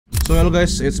So hello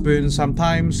guys, it's been some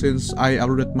time since I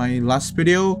uploaded my last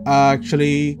video.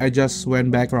 Actually, I just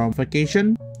went back from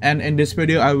vacation. And in this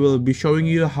video, I will be showing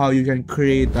you how you can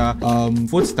create a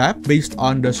footstep based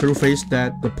on the surface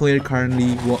that the player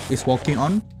currently is walking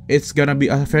on. It's gonna be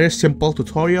a very simple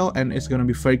tutorial and it's gonna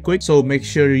be very quick. So make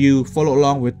sure you follow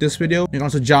along with this video. You can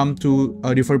also jump to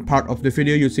a different part of the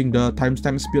video using the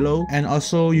timestamps below. And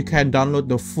also you can download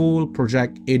the full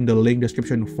project in the link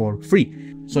description for free.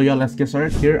 So yeah, let's get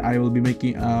started. Here I will be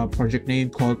making a project name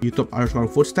called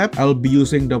YouTube_footstep. I'll be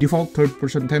using the default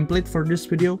third-person template for this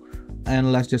video.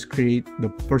 And let's just create the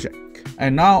project.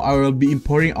 And now I will be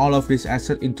importing all of this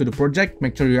asset into the project.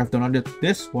 Make sure you have downloaded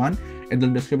this one in the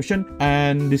description.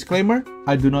 And disclaimer,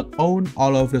 I do not own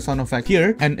all of the sound effects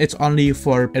here, and it's only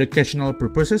for educational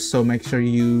purposes, so make sure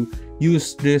you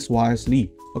use this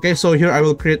wisely. Okay, so here I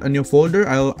will create a new folder.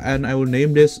 I will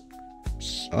name this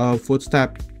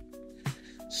footstep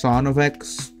sound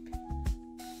effects.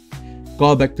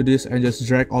 Go back to this and just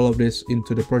drag all of this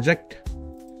into the project.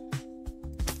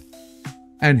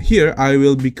 And here I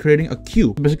will be creating a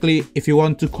queue. Basically, if you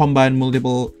want to combine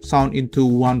multiple sound into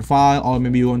one file, or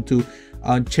maybe you want to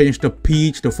change the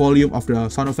pitch, the volume of the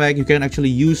sound effect, you can actually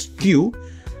use queue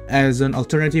as an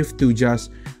alternative to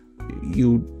just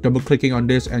you double clicking on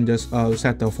this and just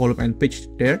set the volume and pitch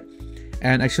there.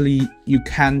 And actually you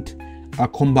can't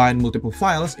combine multiple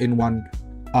files in one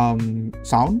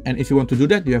sound, and if you want to do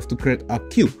that, you have to create a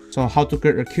queue. So how to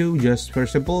create a queue? Just very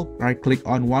simple. Right click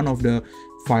on one of the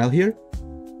file here,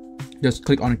 just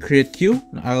click on create queue.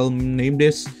 I'll name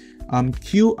this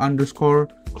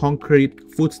queue_concrete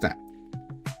footstep.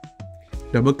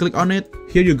 Double click on it.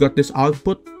 Here you got this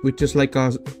output, which is like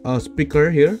a speaker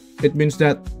here. It means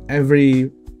that every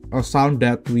sound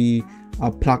that we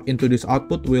plug into this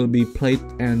output will be played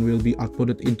and will be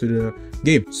outputted into the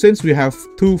game. Since we have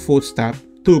two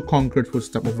concrete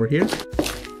footstep over here,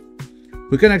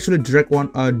 we can actually drag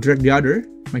the other.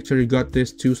 Make sure you got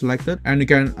this two selected, and you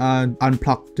can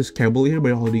unplug this cable here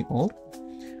by holding Alt.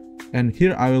 And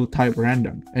here I will type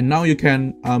random, and now you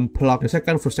can plug the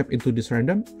second footstep into this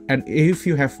random. And if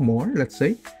you have more, let's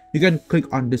say, you can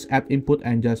click on this add input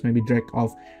and just maybe drag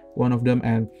off one of them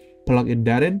and plug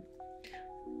that in.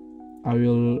 I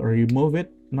will remove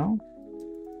it now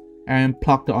and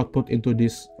plug the output into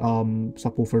this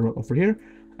subwoofer over here.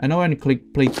 And now when you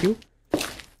click play queue,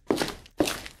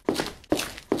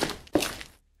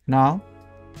 now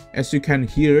as you can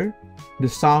hear, the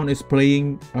sound is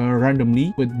playing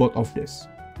randomly with both of this.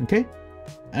 Okay,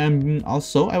 and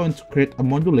also I want to create a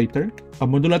modulator. A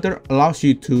modulator allows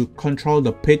you to control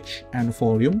the pitch and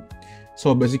volume.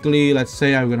 So basically, let's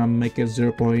say I'm gonna make it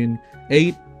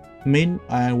 0.8 min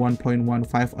and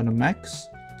 1.15 on the max,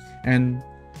 and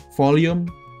volume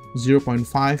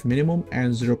 0.5 minimum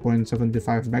and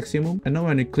 0.75 maximum. And now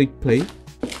when you click play,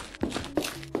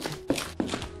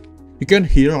 you can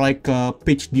hear like a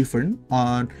pitch different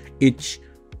on each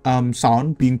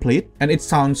sound being played, and it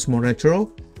sounds more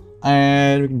natural.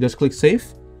 And we can just click save.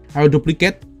 I will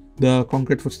duplicate the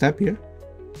concrete footstep here.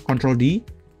 Control D,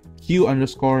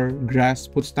 Q_grass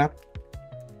footstep.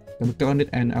 Double click on it,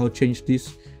 and I will change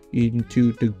this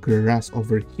into the grass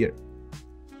over here.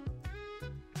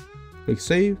 Click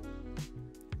save.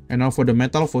 And now for the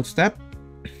metal footstep,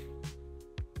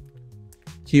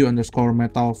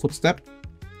 Q_metal footstep.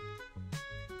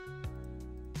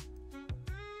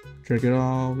 Drag it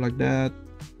off like that.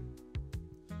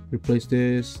 Replace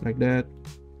this like that.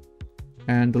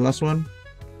 And the last one,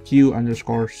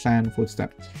 Q_sand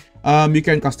footstep. You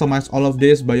can customize all of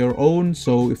this by your own,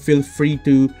 so feel free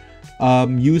to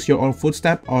use your own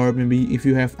footstep, or maybe if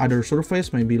you have other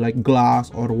surface, maybe like glass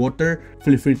or water,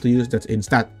 feel free to use that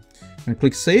instead. And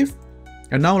click save.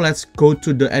 And now let's go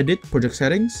to the edit project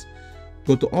settings.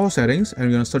 Go to all settings, and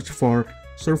we're gonna search for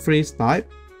surface type.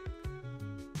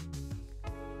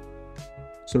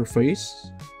 Surface,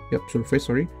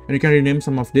 sorry. And you can rename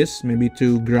some of this, maybe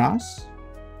to grass.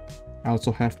 I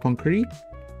also have concrete,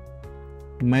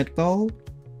 metal,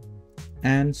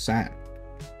 and sand,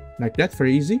 like that.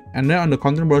 Very easy. And then on the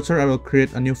content browser, I will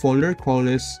create a new folder called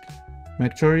this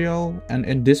material, and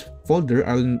in this folder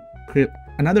I will create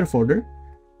another folder,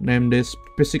 name this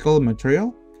physical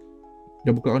material.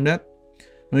 Double click on that.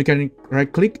 Now you can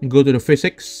right click and go to the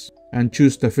physics and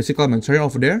choose the physical material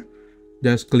over there.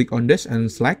 Just click on this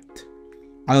and select.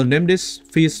 I'll name this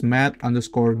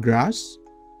fish_mat_grass.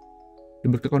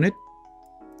 Double click on it.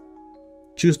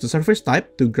 Choose the surface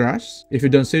type to grass. If you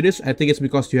don't see this, I think it's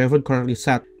because you haven't correctly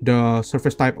set the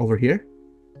surface type over here.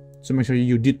 So make sure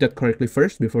you did that correctly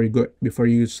first before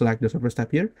you select the surface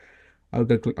type here. I'll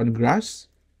click on grass,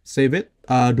 save it,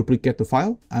 duplicate the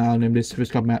file. I'll name this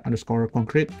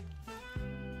fish_mat_concrete.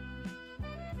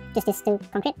 just this to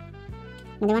concrete.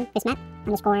 Another one, prismat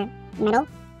underscore metal.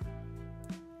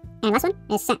 And last one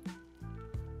is sand.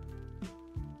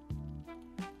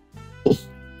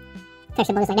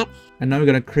 Flexible just like that. And now we're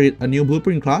gonna create a new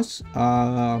blueprint class.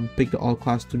 Pick the alt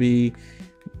class to be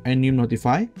Anim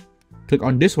notify. Click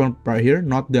on this one right here,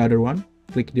 not the other one.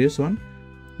 Click this one.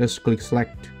 Just click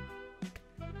select.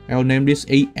 I'll name this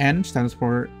AN, stands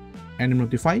for Anim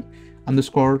notify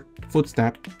underscore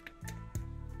footstep.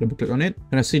 Double click on it.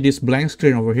 And I see this blank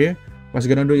screen over here. What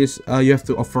you're gonna do is you have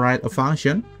to override a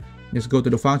function. Just go to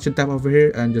the function tab over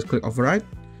here and just click override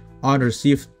on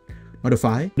receive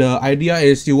notify. The idea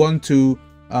is you want to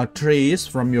trace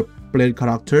from your played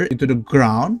character into the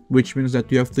ground, which means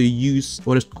that you have to use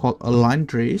what is called a line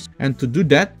trace. And to do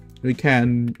that, we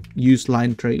can use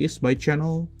line trace by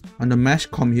channel. On the mesh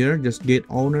com here, just get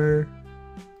owner.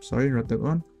 Sorry, not that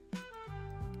one.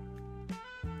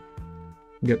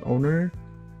 Get owner.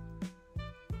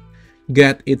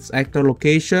 Get its actor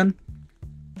location.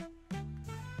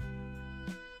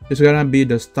 It's gonna be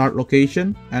the start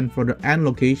location, and for the end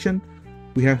location,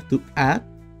 we have to add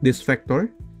this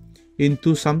vector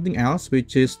into something else,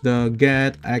 which is the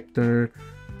get actor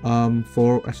down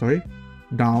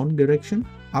direction,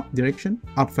 up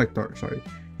vector. Sorry,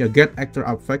 yeah, get actor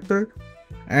up vector,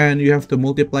 and you have to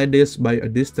multiply this by a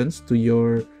distance to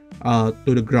your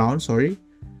to the ground. Sorry,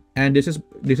 and this is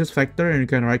vector, and you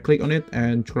can right click on it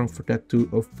and convert that to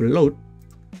a float.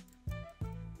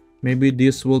 Maybe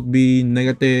this will be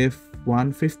negative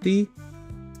 150.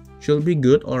 Should be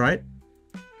good, alright.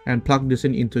 And plug this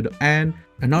into the end.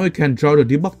 And now we can draw the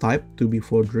debug type to be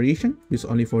for duration. This is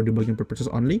only for debugging purposes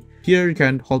only. Here you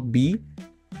can hold B.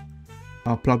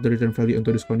 Plug the return value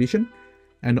into this condition.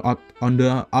 And on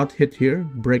the out hit here,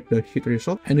 break the hit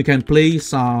result. And you can play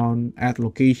sound at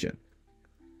location.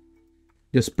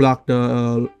 Just plug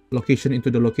the location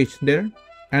into the location there.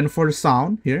 And for the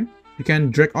sound here, you can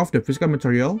drag off the physical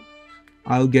material.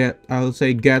 I'll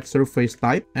say get surface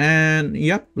type, and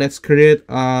yep, let's create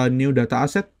a new data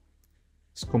asset.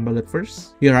 Let's compile it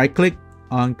first. Here, right click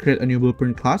on create a new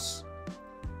blueprint class.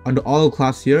 On the all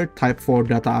class here, type for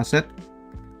data asset.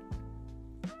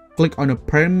 Click on the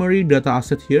primary data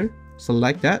asset here,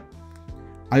 select that.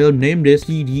 I'll name this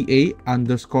PDA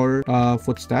underscore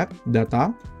footstep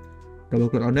data. Double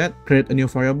click on that, create a new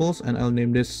variables, and I'll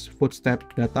name this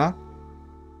footstep data.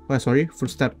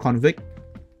 Footstep config.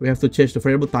 We have to change the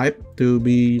variable type to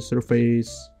be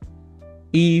surface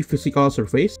physical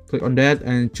surface. Click on that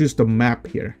and choose the map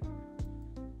here.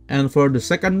 And for the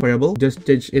second variable, just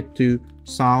change it to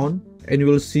sound, and you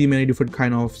will see many different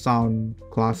kind of sound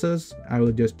classes. I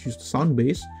will just choose the sound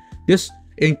base. This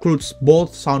includes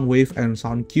both sound wave and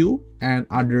sound cue and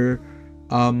other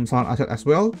sound asset as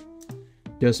well.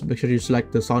 Just make sure you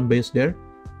select the sound base there.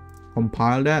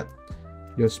 Compile that.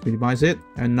 Just minimize it,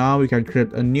 and now we can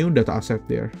create a new data asset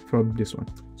there from this one.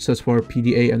 Search for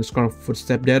PDA underscore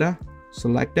footstep data.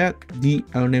 Select that.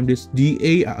 I'll name this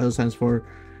DA.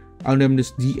 I'll name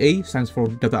this DA stands for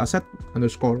data asset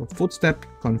underscore footstep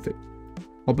config.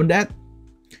 Open that.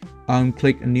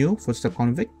 Click a new footstep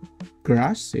config.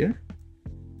 Grass here.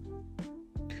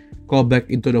 Go back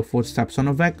into the footstep sound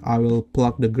effect. I will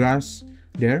plug the grass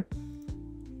there.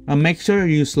 Make sure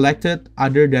you selected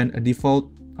other than a default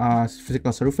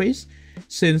physical surface,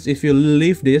 since if you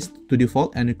leave this to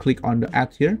default and you click on the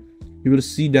add here, you will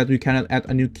see that we cannot add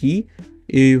a new key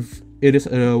if it is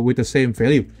with the same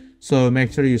value. So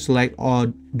make sure you select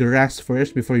all the rest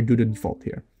first before you do the default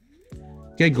here.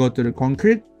 Okay, go to the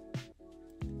concrete,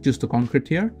 choose the concrete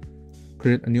here,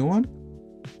 create a new one,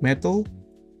 metal,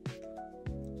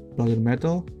 plug in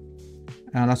metal,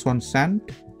 and last one sand,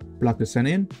 plug the sand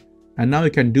in, and now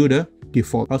we can do the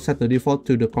default. I'll set the default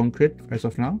to the concrete as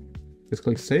of now. Just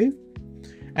click save.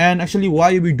 And actually,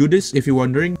 why we do this, if you're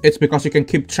wondering, it's because you can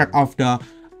keep track of the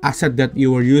asset that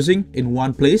you are using in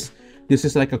one place. This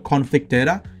is like a config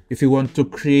data. If you want to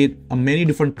create a many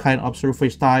different kind of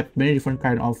surface type, many different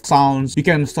kind of sounds, you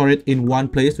can store it in one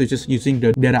place, which is using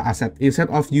the data asset. Instead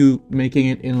of you making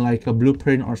it in like a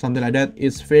blueprint or something like that,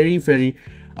 it's very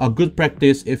a good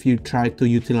practice if you try to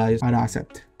utilize an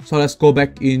asset. So let's go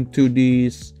back into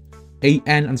this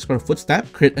AN underscore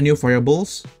footstep, create a new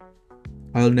variables.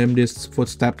 I'll name this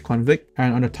footstep config,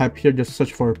 and on the type here, just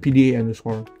search for PDA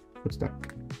underscore footstep.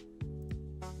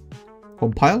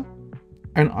 Compile,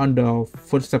 and on the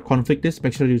footstep config this,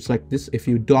 make sure you select this. If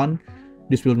you don't,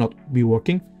 this will not be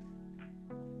working.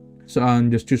 So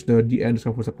just choose the DN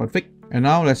underscore footstep config. And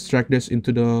now let's drag this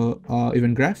into the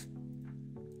event graph.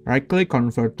 Right click,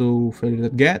 convert to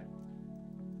validated get.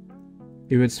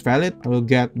 If it's valid, I will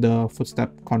get the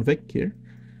footstep config here,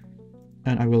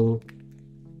 and I will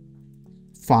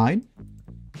fine,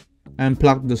 and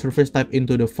plug the surface type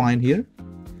into the find here.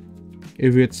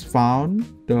 If it's found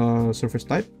the surface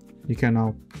type, you can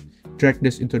now drag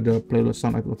this into the playlist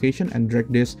sound application and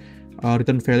drag this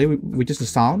return value, which is the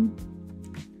sound.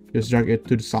 Just drag it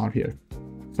to the sound here.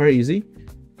 Very easy.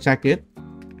 Check it.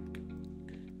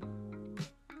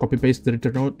 Copy paste the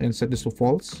return node and set this to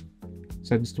false.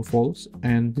 Set this to false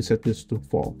and set this to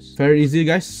false. Very easy,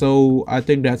 guys. So I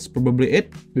think that's probably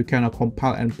it. We can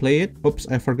compile and play it. Oops,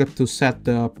 I forgot to set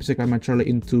the physical material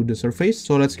into the surface.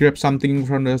 So let's grab something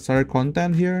from the starter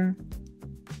content here.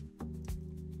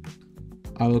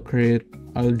 I'll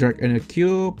drag in a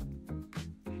cube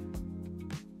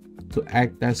to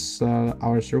act as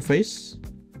our surface.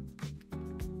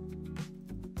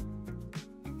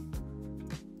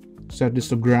 Set this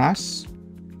to grass.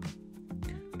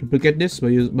 Duplicate this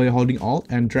by holding Alt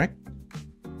and drag.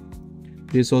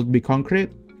 This will be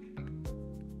concrete.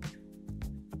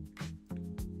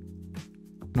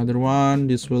 Another one,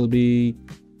 this will be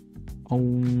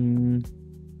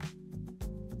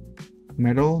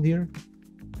metal here.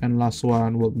 And last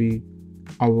one will be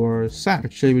our sand.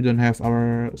 Actually, we don't have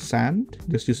our sand.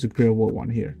 Just use the gravel one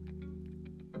here.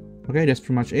 Okay, that's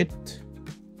pretty much it.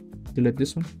 Delete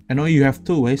this one. I know you have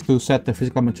two ways to set the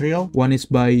physical material. One is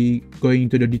by going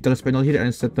to the details panel here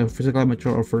and set the physical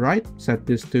material override. Set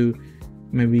this to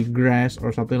maybe grass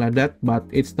or something like that. But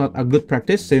it's not a good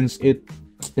practice since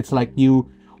it's like you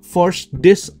force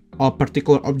this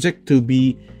particular object to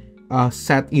be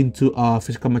set into a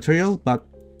physical material. But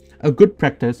a good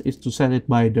practice is to set it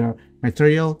by the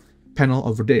material panel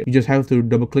over there. You just have to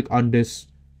double click on this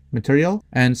material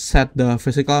and set the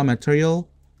physical material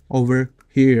over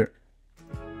here.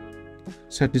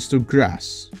 Set this to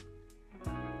grass.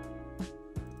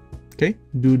 Okay,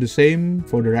 do the same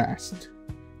for the rest.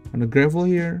 On the gravel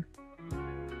here,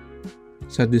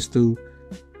 set this to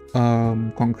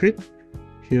concrete.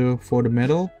 Here for the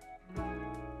metal.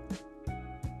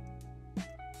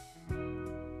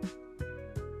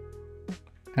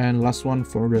 And last one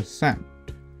for the sand.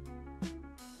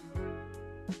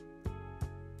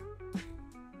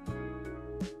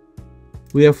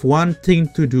 We have one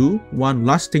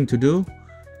last thing to do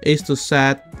is to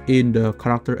set in the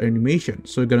character animation.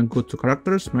 So we're gonna go to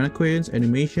characters, mannequins,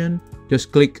 animation.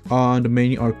 Just click on the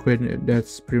menu or queen,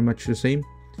 that's pretty much the same.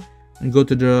 And go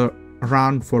to the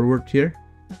run forward here.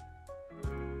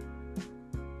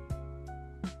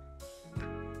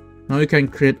 Now you can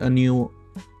create a new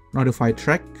notify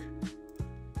track.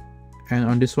 And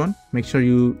on this one, make sure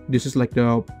this is like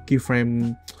the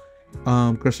keyframe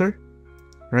cursor.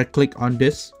 Right click on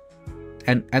this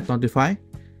and add notify.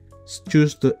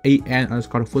 Choose the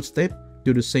an_footstep.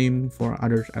 Do the same for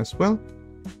others as well.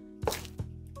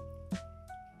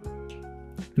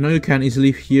 Now you can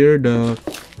easily hear the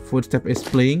footstep is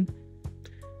playing.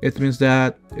 It means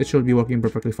that it should be working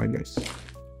perfectly fine, guys.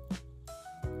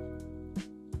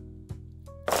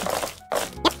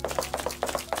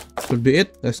 Should be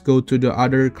it. Let's go to the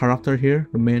other character here,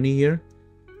 the menu here.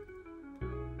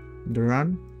 The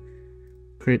run.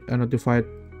 Create a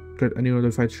new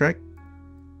notified track.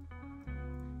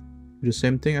 Do the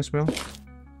same thing as well.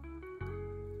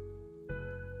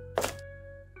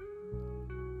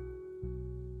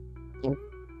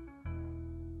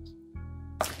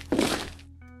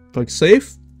 Click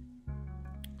save.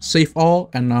 Save all,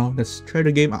 and now let's try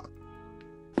the game out.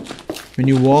 When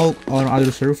you walk on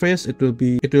other surface, it will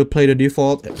play the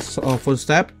default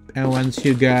footstep, and once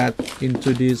you get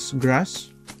into this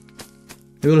grass,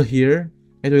 you will hear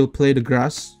it will play the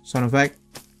grass sound effect,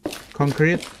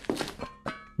 concrete,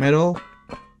 metal,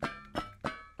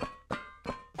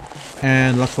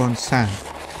 and last one sand.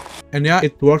 And yeah,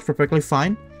 it works perfectly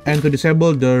fine. And to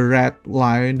disable the red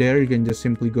line there, you can just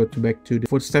simply go back to the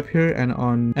footstep here, and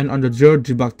on the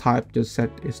debug type, just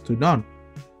set is to none.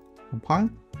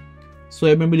 Compile. So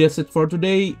yeah, maybe that's it for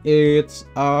today. It's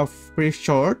a pretty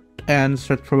short and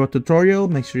straightforward tutorial.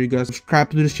 Make sure you guys subscribe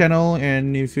to this channel,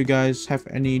 and if you guys have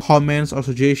any comments or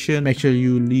suggestions, make sure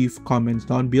you leave comments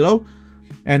down below.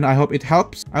 And I hope it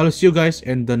helps. I will see you guys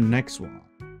in the next one.